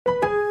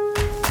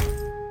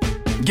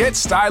Get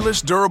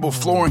stylish, durable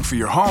flooring for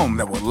your home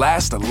that will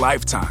last a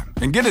lifetime.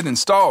 And get it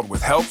installed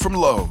with help from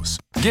Lowe's.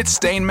 Get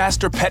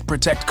Stainmaster Pet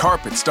Protect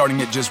carpet starting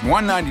at just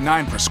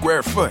 $199 per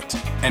square foot.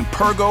 And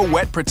Pergo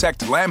Wet Protect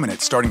laminate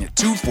starting at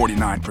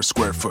 $249 per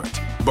square foot.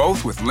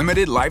 Both with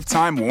limited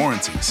lifetime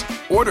warranties.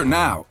 Order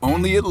now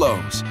only at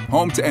Lowe's.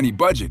 Home to any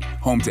budget,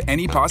 home to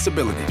any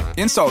possibility.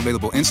 Install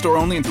available in-store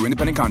only and through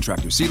independent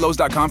contractors. See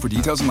Lowe's.com for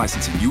details and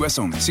licensing. U.S.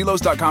 only. See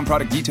Lowe's.com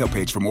product detail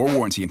page for more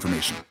warranty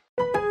information.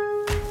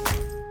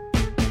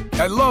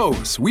 At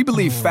Lowe's, we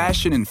believe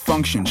fashion and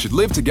function should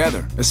live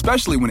together,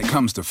 especially when it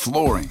comes to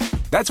flooring.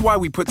 That's why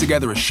we put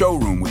together a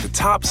showroom with the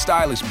top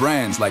stylish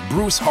brands like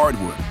Bruce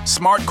Hardwood,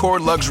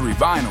 SmartCore Luxury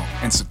Vinyl,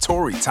 and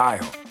Satori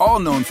Tile, all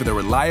known for their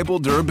reliable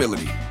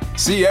durability.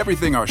 See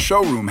everything our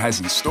showroom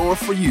has in store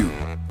for you.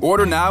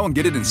 Order now and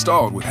get it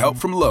installed with help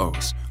from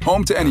Lowe's.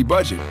 Home to any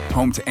budget,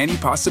 home to any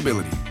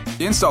possibility.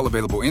 Install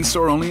available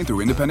in-store only and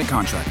through independent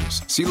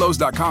contractors. See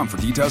Lowe's.com for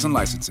details and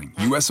licensing.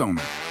 U.S.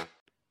 only.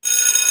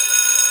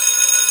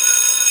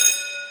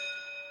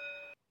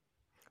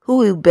 Who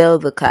will bail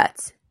the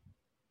cat?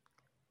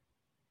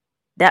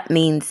 That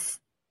means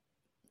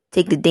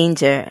take the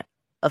danger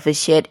of a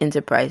shared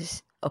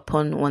enterprise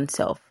upon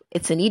oneself.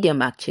 It's an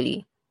idiom,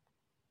 actually.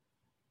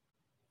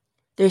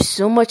 There's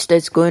so much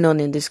that's going on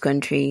in this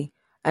country,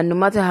 and no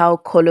matter how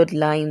colored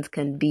lines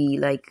can be,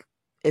 like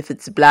if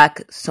it's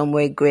black,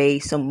 somewhere gray,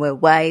 somewhere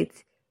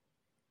white,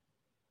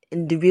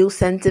 in the real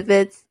sense of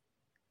it,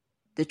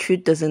 the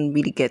truth doesn't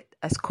really get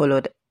as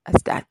colored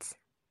as that.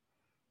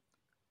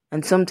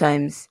 And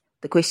sometimes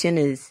the question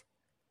is,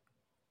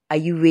 are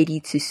you ready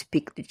to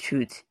speak the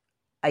truth?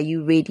 Are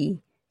you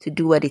ready to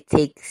do what it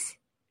takes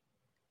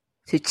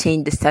to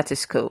change the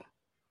status quo?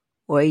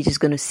 Or are you just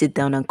going to sit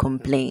down and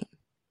complain?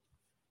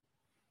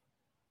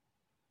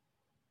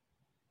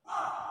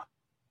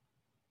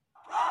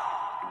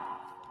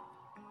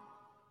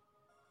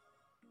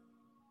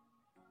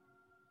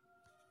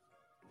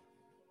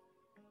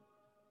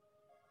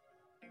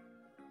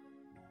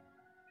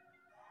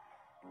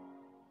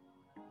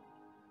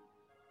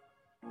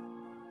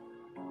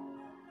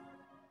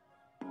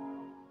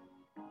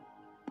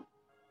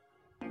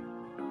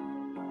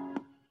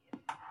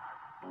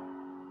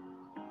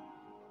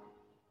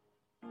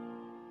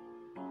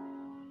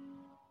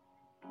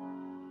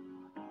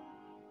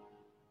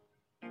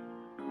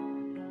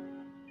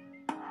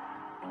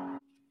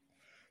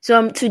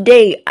 So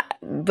today,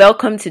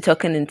 welcome to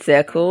Talking in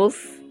Circles.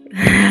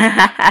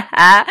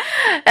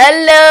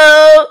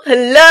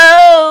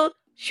 Hello.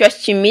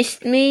 Trust you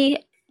missed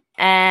me,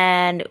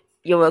 and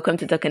you're welcome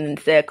to Talking in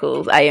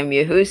Circles. I am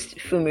your host,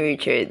 Fumi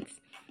Richards.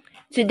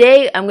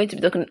 Today, I'm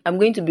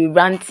going to be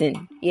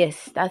ranting.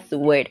 Yes, that's the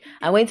word.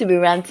 I'm going to be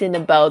ranting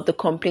about the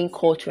complaint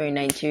culture in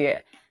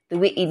Nigeria. The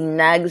way it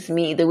nags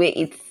me, the way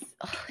it's...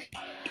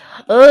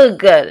 Oh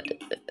god,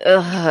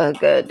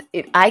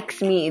 it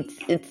ikes me,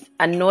 it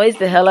annoys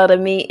the hell out of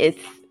me.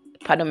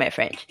 Pardon my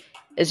French,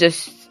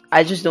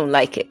 I just don't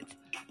like it.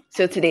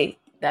 So today,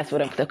 that's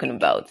what I'm talking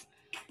about.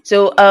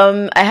 So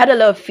I had a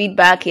lot of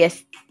feedback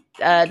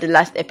the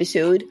last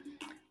episode.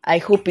 I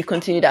hope we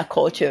continue that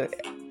culture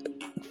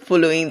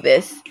following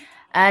this.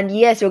 And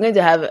yes, we're going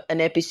to have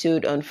an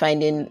episode on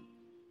finding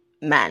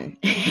man.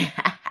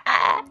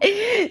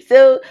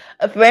 So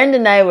a friend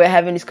and I were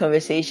having this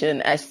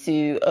conversation as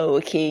to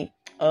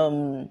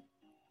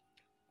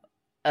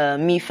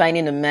me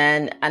finding a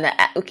man, and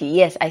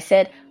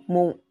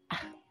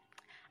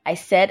I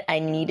said I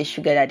need a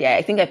sugar daddy.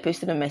 I think I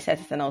posted on my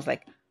status and I was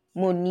like,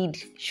 Mo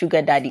need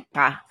sugar daddy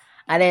pa.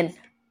 And then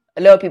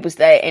a lot of people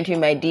started entering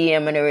my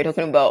DM and they were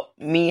talking about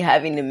me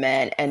having a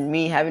man and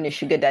me having a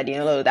sugar daddy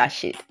and all of that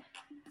shit.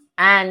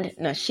 And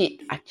not shit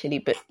actually,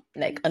 but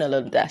like on a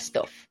lot of that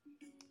stuff.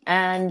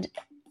 And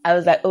I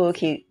was like,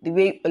 the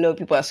way a lot of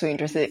people are so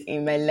interested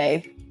in my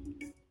life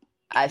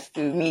as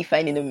to me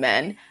finding a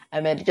man,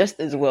 I might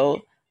just as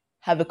well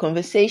have a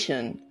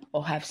conversation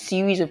or have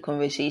series of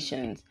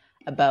conversations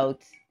about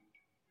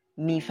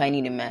me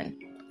finding a man.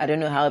 I don't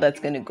know how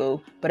that's going to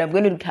go, but I'm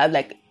going to have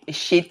like a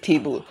shade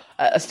table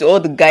as to all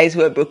the guys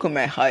who have broken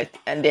my heart,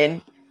 and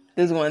then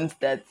those ones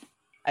that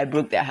I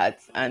broke their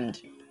hearts,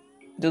 and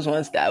those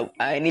ones that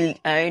our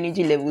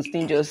energy levels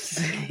didn't just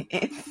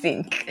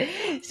sink.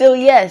 So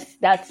yes,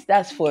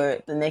 that's for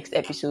the next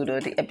episode or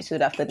the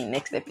episode after the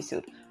next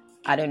episode.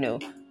 I don't know.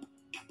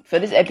 For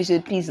this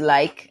episode, please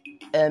like.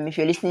 If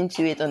you're listening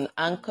to it on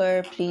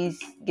Anchor,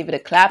 please give it a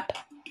clap.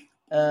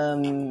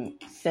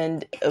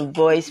 Send a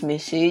voice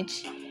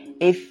message.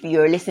 If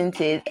you're listening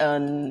to it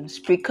on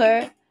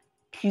Spreaker,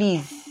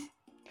 please,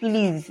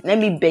 let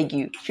me beg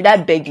you. Should I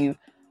beg you?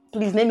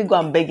 Please, let me go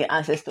and beg your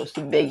ancestors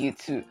to beg you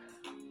too.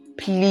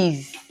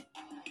 Please,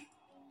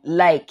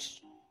 like,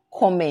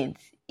 comment.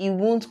 It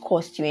won't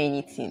cost you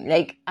anything.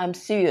 Like, I'm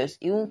serious.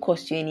 It won't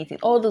cost you anything.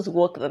 All this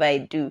work that I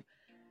do.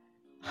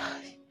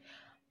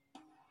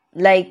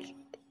 Like,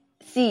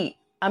 see,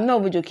 I'm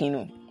not even joking.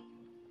 No.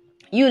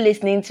 You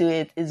listening to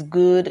it is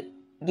good,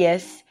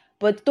 yes.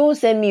 But don't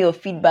send me your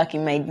feedback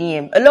in my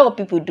DM. A lot of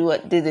people do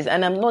this.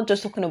 And I'm not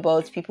just talking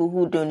about people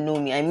who don't know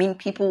me. I mean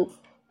people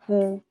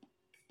who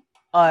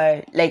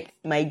are like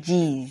my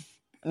G's,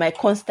 my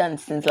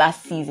constants since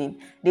last season.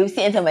 They will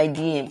still enter my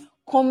DM.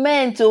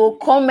 Comment,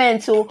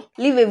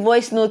 leave a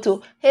voice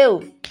note.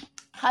 Hey,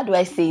 how do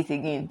I say it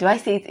again? Do I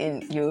say it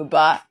in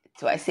Yoruba?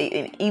 Do I say it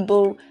in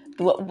Igbo?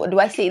 Do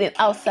I say it in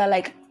Hausa?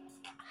 Like,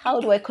 how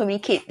do I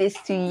communicate this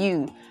to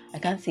you? I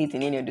can't say it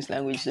in any of this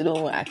language, so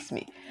don't ask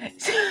me.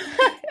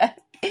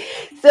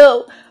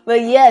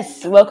 But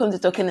yes, welcome to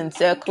Talking in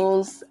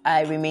Circles.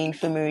 I remain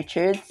Femi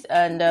Richards,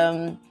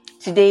 and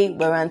today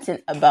we're ranting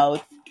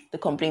about the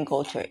complaint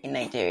culture in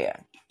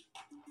Nigeria.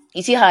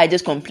 You see how I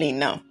just complain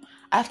now?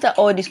 After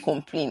all this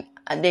complaint,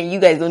 and then you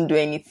guys don't do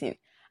anything.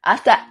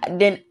 What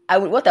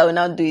I will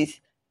now do is,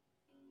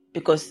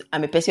 because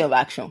I'm a person of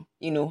action,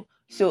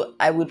 so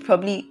I would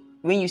probably,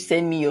 when you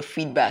send me your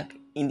feedback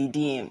in the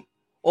DM,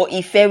 or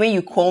when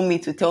you call me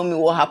to tell me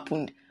what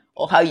happened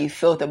or how you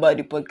felt about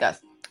the podcast,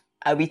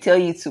 I will tell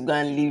you to go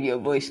and leave your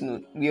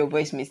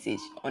voice message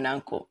on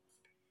Anchor,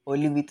 or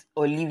leave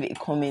a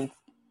comment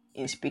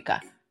in Speaker.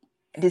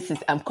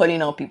 I'm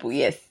calling out people.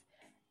 Yes,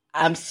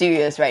 I'm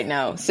serious right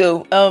now.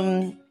 So,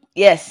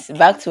 yes,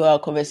 back to our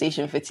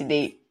conversation for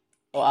today,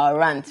 or our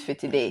rant for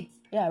today.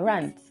 Yeah,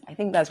 rant. I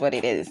think that's what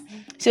it is.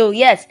 So,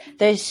 yes,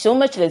 there's so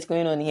much that's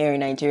going on here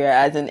in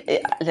Nigeria.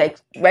 Like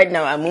right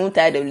now, I'm more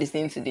tired of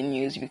listening to the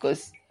news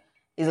because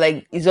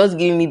it's just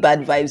giving me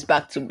bad vibes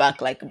back to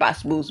back, like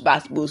bass boost.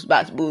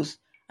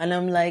 And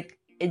I'm like,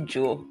 hey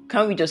Joe,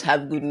 can't we just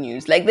have good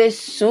news? Like, there's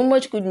so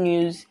much good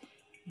news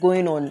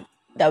going on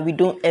that we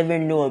don't ever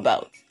know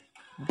about.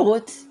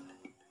 But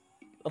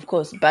of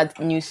course, bad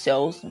news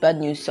sells.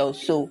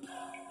 So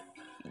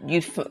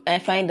I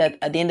find that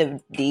at the end of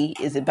the day,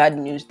 is the bad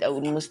news that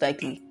would most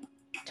likely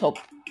top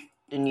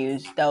the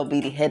news. That will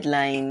be the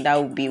headline. That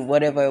will be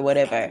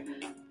whatever.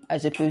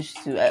 As opposed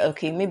to,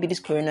 maybe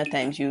this Corona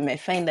times, you might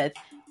find that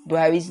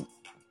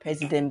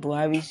President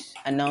Buhari's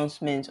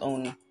announcement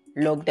on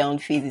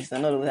lockdown phases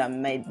and all of that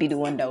might be the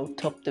one that will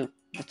top the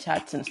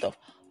charts and stuff.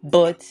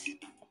 But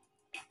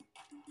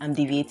I'm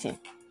deviating.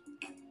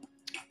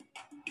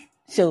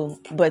 So,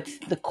 but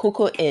the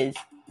cocoa is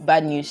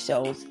bad news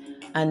sells,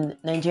 and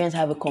Nigerians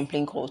have a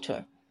complaint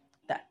culture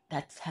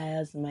that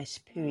tires my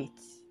spirit.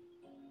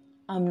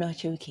 I'm not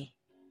joking.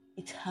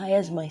 It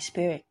tires my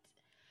spirit.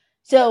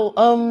 So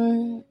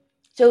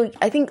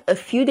I think a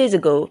few days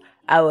ago,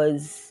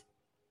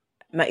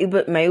 my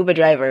Uber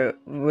driver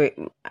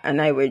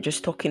and I were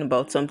just talking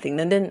about something,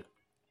 and then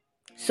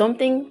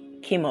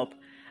something came up,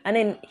 and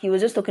then he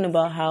was just talking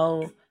about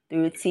how the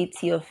road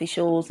safety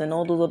officials and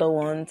all those other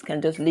ones can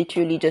just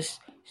literally just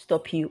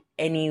stop you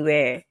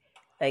anywhere,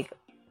 like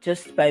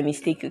just by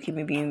mistake. Okay,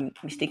 maybe you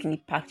mistakenly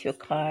parked your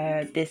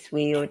car this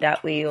way or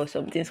that way or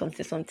something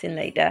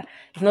like that.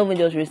 It's not even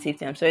just road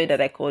safety. I'm sorry that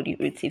I called it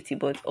road safety,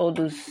 but all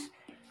those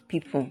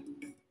people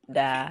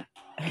that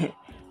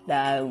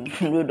are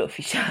road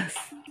officials.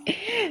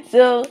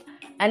 So,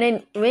 and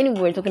then when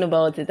we were talking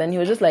about it, and he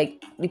was just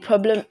like, the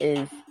problem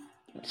is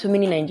so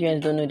many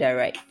Nigerians don't know their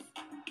rights.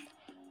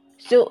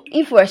 So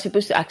if we're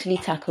supposed to actually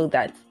tackle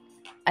that,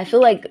 I feel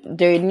like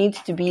there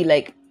needs to be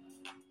like,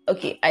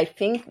 okay, I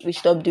think we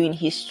stop doing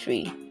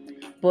history,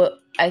 but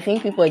I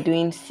think people are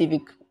doing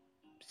civic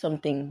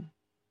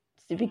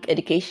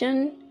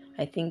education.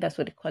 I think that's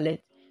what they call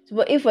it. So,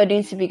 but if we're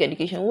doing civic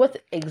education,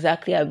 what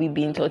exactly are we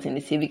being taught in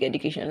the civic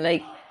education?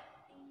 Like,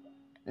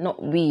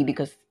 not we,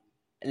 because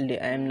I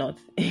am not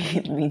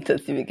being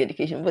taught civic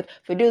education, but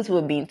for those who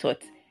are being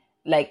taught,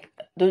 like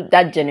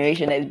that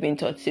generation that is being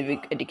taught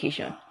civic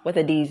education, what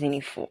are they using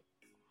it for?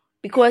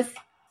 Because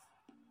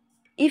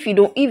if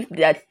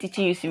they are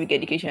teaching you civic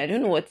education, I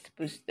don't know what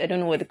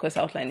the course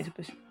outline is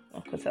supposed to.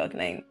 Not course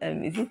outline.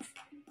 Is it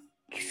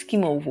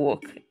scheme of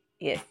work?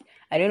 Yes,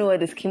 I don't know what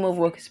the scheme of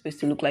work is supposed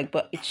to look like,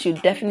 but it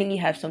should definitely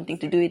have something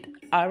to do with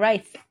our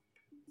rights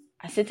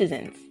as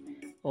citizens.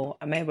 Or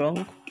am I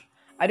wrong?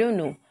 I don't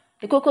know.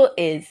 The cocoa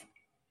is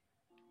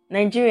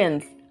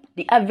Nigerians.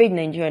 The average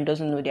Nigerian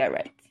doesn't know their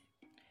rights.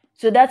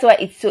 So that's why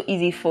it's so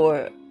easy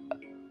for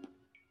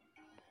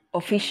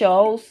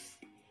officials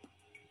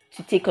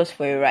to take us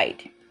for a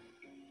ride.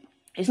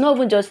 It's not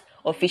even just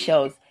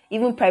officials,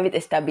 even private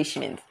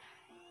establishments.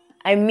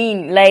 I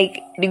mean,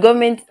 like, the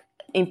government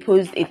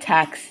imposed a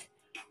tax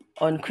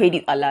on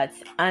credit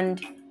alerts, and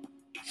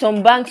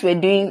some banks were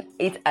doing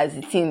it as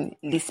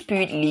the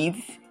spirit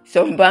leads.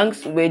 Some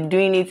banks were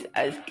doing it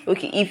as,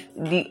 okay, if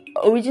the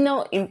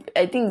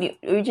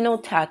original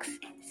tax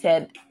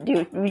said,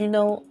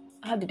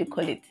 how did they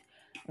call it?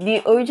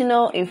 The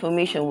original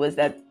information was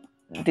that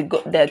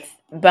that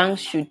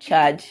banks should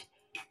charge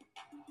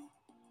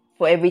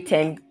for every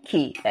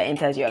 10k that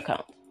enters your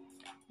account.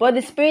 But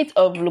the spirit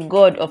of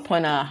God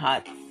upon our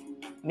hearts,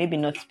 maybe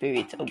not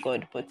spirit of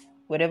God, but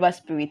whatever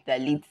spirit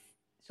that leads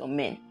some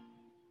men,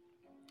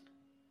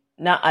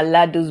 now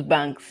allow those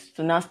banks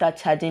to now start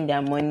charging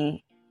their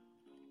money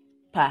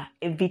per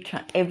every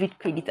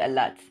credit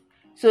alert.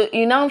 So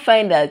you now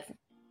find that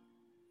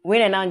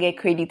when I now get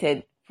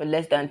credited for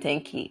less than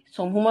 10k,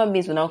 some human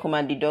beings will now come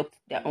and deduct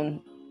their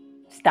own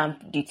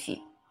stamp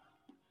duty.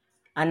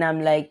 And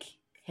I'm like,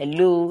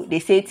 hello, they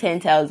say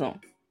 10,000.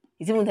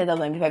 It's even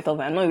 10,000, 5,000.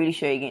 I'm not really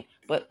sure again,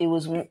 but it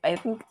was, I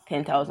think,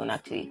 10,000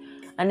 actually.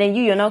 And then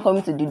you're now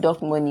coming to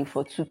deduct money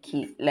for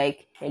 2K.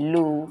 Like,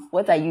 hello,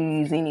 what are you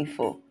using it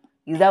for?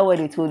 Is that what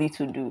they told you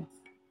to do?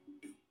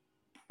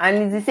 And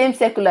it's the same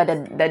circular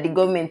that the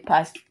government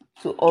passed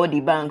to all the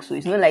banks. So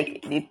it's not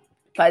like they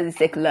pass the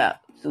circular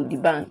to the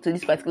bank, to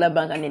this particular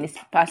bank, and then it's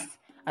passed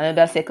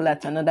another circular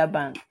to another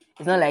bank.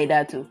 It's not like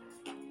that too.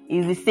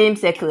 It's the same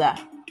circular.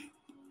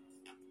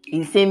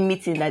 It's the same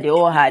meeting that they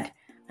all had,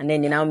 and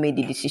then they now made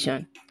the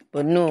decision.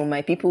 But no,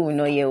 my people will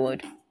not hear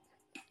word.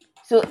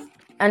 So,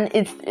 and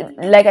it's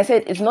like I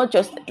said, it's not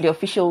just the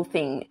official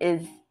thing.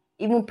 It's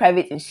even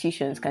private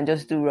institutions can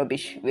just do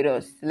rubbish with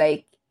us.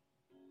 Like,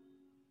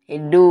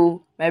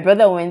 hello, my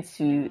brother went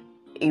to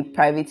a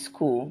private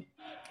school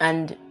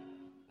and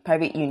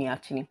private uni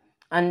actually,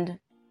 and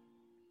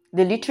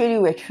they literally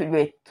were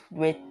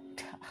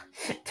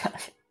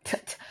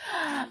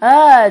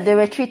they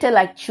were treated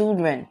like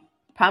children,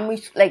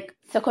 like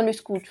secondary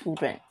school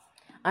children.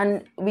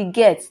 And we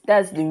get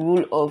that's the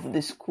rule of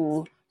the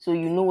school, so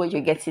you know what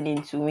you're getting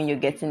into when you're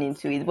getting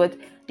into it. But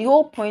the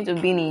whole point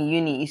of being in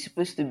uni is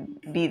supposed to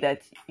be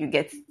that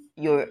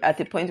you're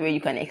at a point where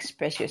you can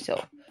express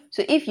yourself.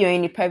 So if you're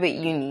in a private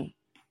uni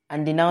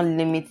and they now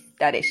limit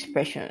that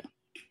expression,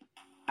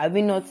 are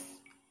we not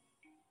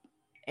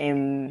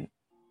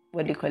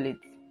what do you call it?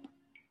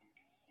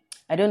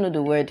 I don't know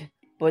the word,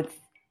 but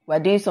we're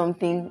doing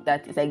something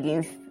that is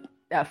against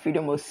that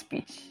freedom of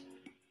speech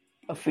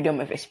or freedom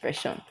of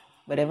expression,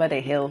 whatever the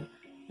hell.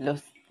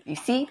 You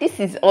see, this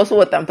is also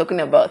what I'm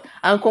talking about.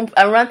 I'm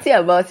ranting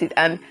about it,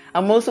 and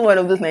I'm also one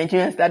of those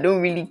Nigerians that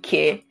don't really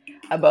care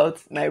about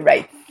my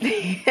rights.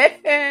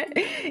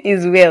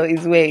 Is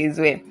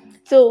well.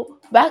 So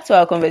back to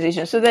our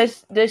conversation. So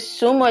there's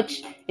so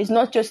much. It's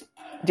not just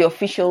the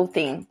official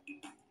thing.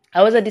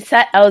 I was at the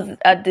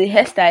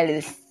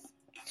hairstylist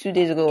 2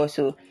 days ago or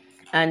so,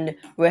 and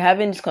we're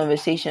having this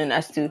conversation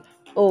as to,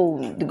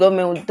 the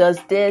government does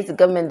this, the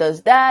government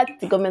does that,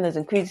 the government has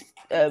increased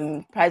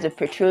price of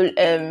petrol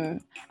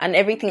and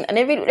everything, and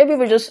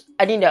everybody just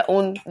adding their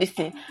own this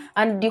thing,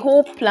 and the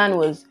whole plan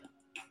was,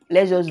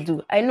 let's just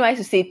do. I know I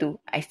used to say it too.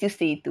 I still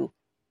say it too.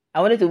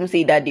 I wanted to even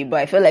say it that day, but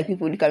I felt like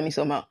people would look at me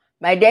somehow.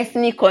 My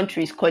destiny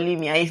country is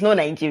calling me, and it's not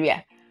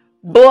Nigeria.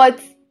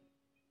 But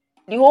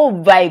the whole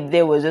vibe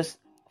there was just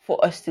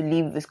for us to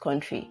leave this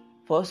country,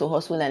 for us to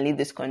hustle and leave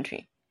this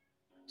country.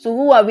 So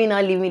who are we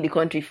now leaving the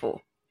country for?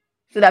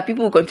 So that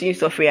people will continue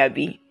suffering and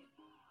be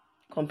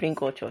complaint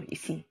culture. You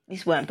see,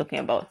 this is what I'm talking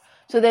about.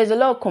 So there's a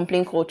lot of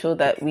complaint culture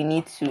that we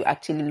need to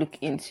actually look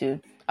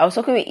into. I was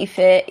talking with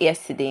Ife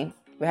yesterday.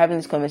 We're having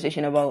this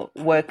conversation about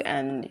work,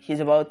 and he's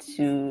about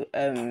to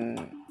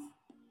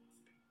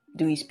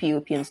do his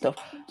POP and stuff.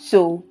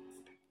 So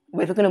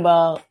we're talking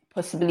about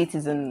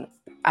possibilities and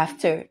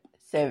after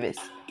service.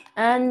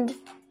 And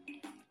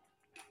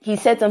he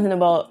said something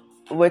about,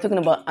 we're talking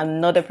about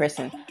another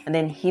person, and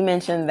then he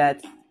mentioned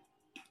that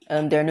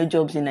there are no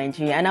jobs in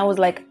Nigeria. And I was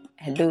like,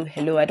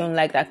 hello, I don't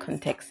like that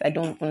context. I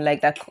don't like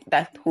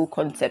that whole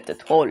concept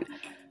at all.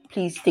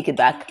 Please take it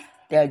back.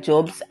 There are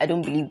jobs. I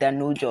don't believe there are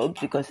no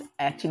jobs, because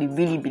I actually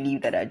really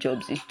believe that there are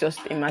jobs. It's just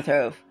a matter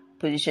of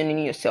positioning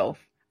yourself,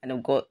 and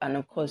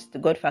of course the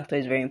God factor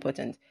is very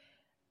important.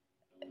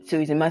 So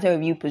it's a matter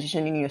of you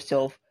positioning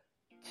yourself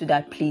to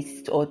that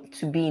place, or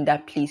to be in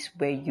that place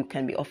where you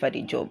can be offered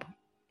a job.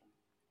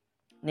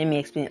 Let me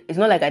explain. It's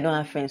not like I don't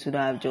have friends who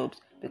don't have jobs,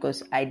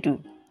 because I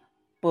do.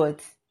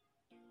 But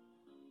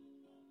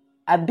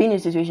I've been in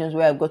situations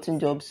where I've gotten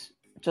jobs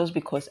just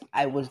because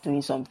I was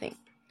doing something.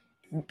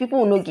 People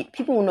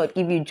will not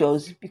give you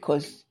jobs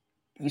because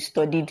you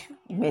studied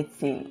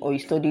medicine or you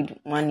studied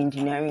one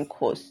engineering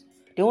course.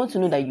 They want to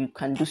know that you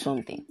can do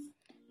something.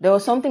 There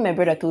was something my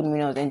brother told me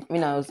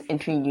when I was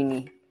entering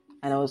uni,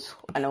 and I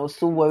was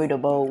so worried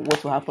about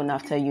what will happen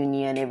after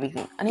uni and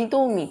everything. And he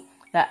told me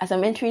that as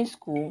I'm entering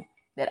school,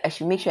 that I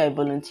should make sure I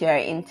volunteer,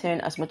 I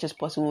intern as much as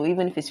possible.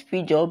 Even if it's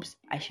free jobs,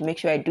 I should make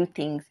sure I do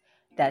things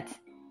that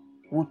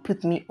would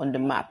put me on the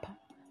map,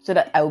 so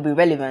that I will be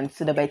relevant,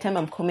 so that by the time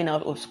I'm coming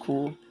out of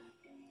school,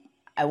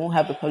 I won't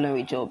have a problem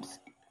with jobs.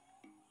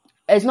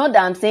 It's not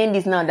that I'm saying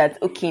this now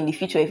that, okay, in the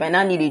future, if I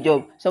now need a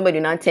job, somebody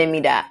will now tell me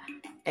that,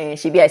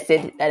 Shibi, I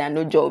said that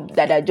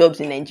there are jobs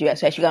in Nigeria,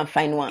 so I should go and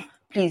find one.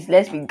 Please,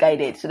 let's be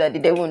guided so that the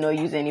devil will not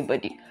use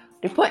anybody.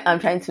 The point I'm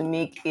trying to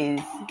make is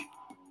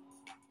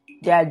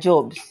there are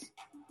jobs.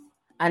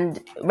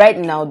 And right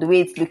now, the way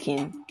it's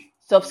looking,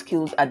 soft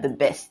skills are the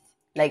best.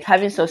 Like,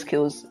 having soft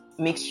skills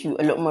makes you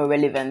a lot more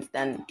relevant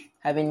than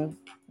having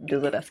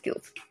those other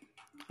skills.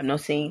 I'm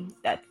not saying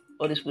that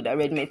all these people that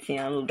read medicine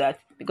and all of that,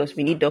 because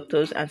we need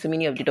doctors, and so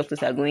many of the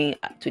doctors are going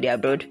to the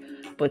abroad.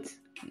 But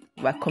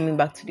we're coming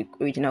back to the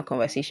original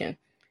conversation.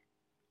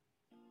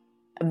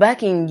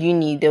 Back in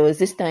uni, there was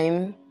this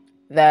time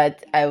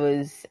that I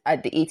was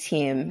at the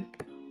ATM,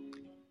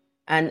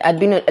 and I'd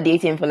been at the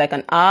ATM for like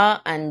an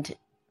hour, and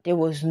there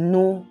was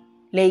no,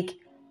 it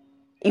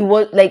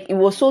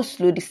was so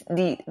slow.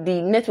 The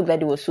network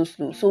that it was so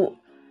slow. So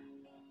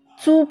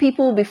 2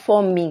 people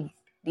before me,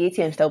 the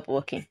ATM stopped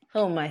working.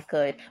 Oh my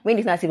God. When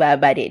it's not even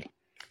bad.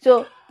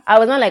 So I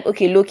was not like,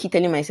 okay, low-key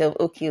telling myself,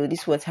 okay, oh,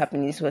 this is what's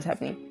happening, this is what's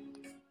happening.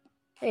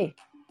 Hey,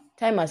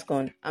 time has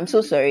gone. I'm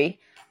so sorry.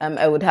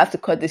 I would have to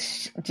cut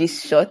this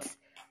short.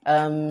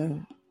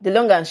 The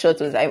long and short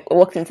was I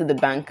walked into the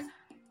bank,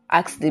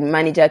 asked the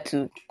manager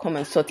to come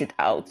and sort it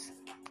out.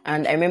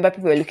 And I remember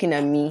people were looking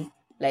at me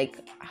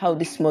like, how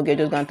this small girl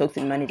just going to talk to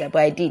the manager.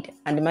 But I did.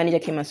 And the manager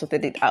came and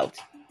sorted it out.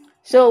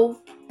 So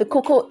the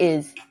cocoa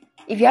is,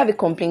 if you have a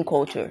complaint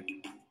culture,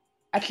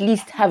 at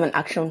least have an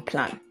action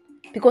plan.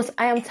 Because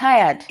I am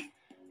tired.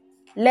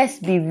 Let's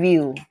be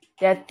real.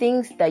 There are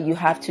things that you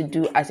have to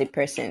do as a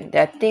person.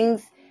 There are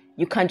things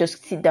you can't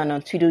just sit down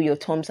and twiddle your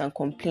thumbs and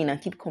complain and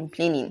keep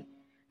complaining.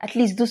 At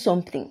least do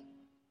something.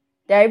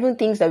 There are even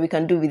things that we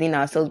can do within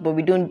ourselves, but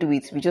we don't do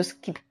it. We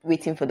just keep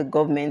waiting for the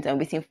government and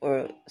waiting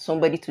for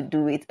somebody to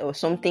do it or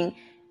something.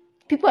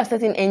 People are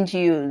starting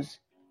NGOs.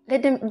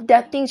 There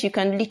are things you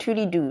can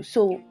literally do.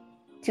 So,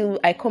 till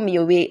I come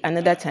your way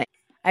another time,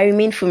 I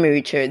remain Fumi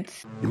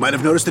Richards. You might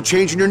have noticed a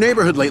change in your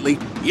neighborhood lately.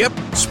 Yep,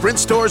 Sprint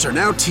stores are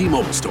now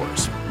T-Mobile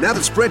stores. Now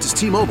that Sprint is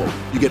T-Mobile,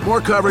 you get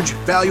more coverage,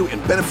 value,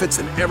 and benefits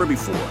than ever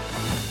before.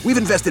 We've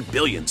invested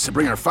billions to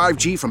bring our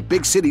 5G from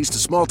big cities to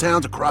small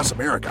towns across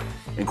America.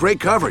 And great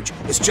coverage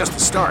is just the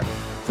start.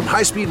 From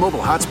high-speed mobile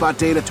hotspot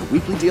data to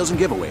weekly deals and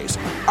giveaways,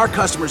 our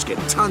customers get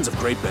tons of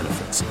great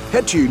benefits.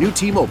 Head to your new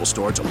T-Mobile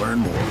store to learn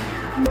more.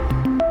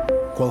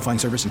 Qualifying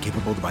service and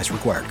capable device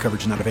required.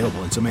 Coverage not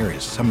available in some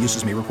areas. Some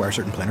uses may require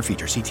certain plan or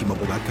features. See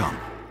T-Mobile.com.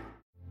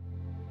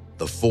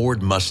 The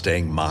Ford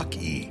Mustang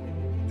Mach-E,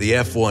 the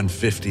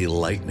F-150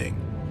 Lightning,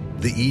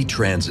 the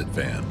E-Transit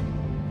van.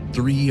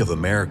 3 of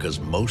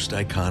America's most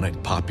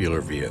iconic popular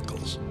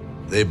vehicles.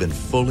 They've been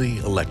fully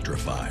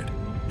electrified,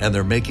 and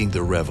they're making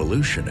the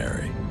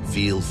revolutionary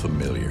feel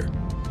familiar.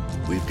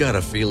 We've got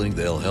a feeling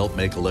they'll help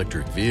make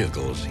electric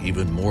vehicles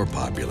even more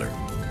popular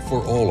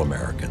for all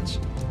Americans.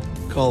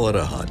 Call it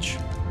a hunch.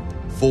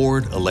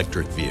 Ford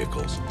electric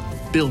vehicles,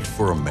 built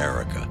for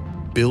America,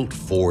 built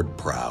Ford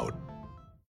proud.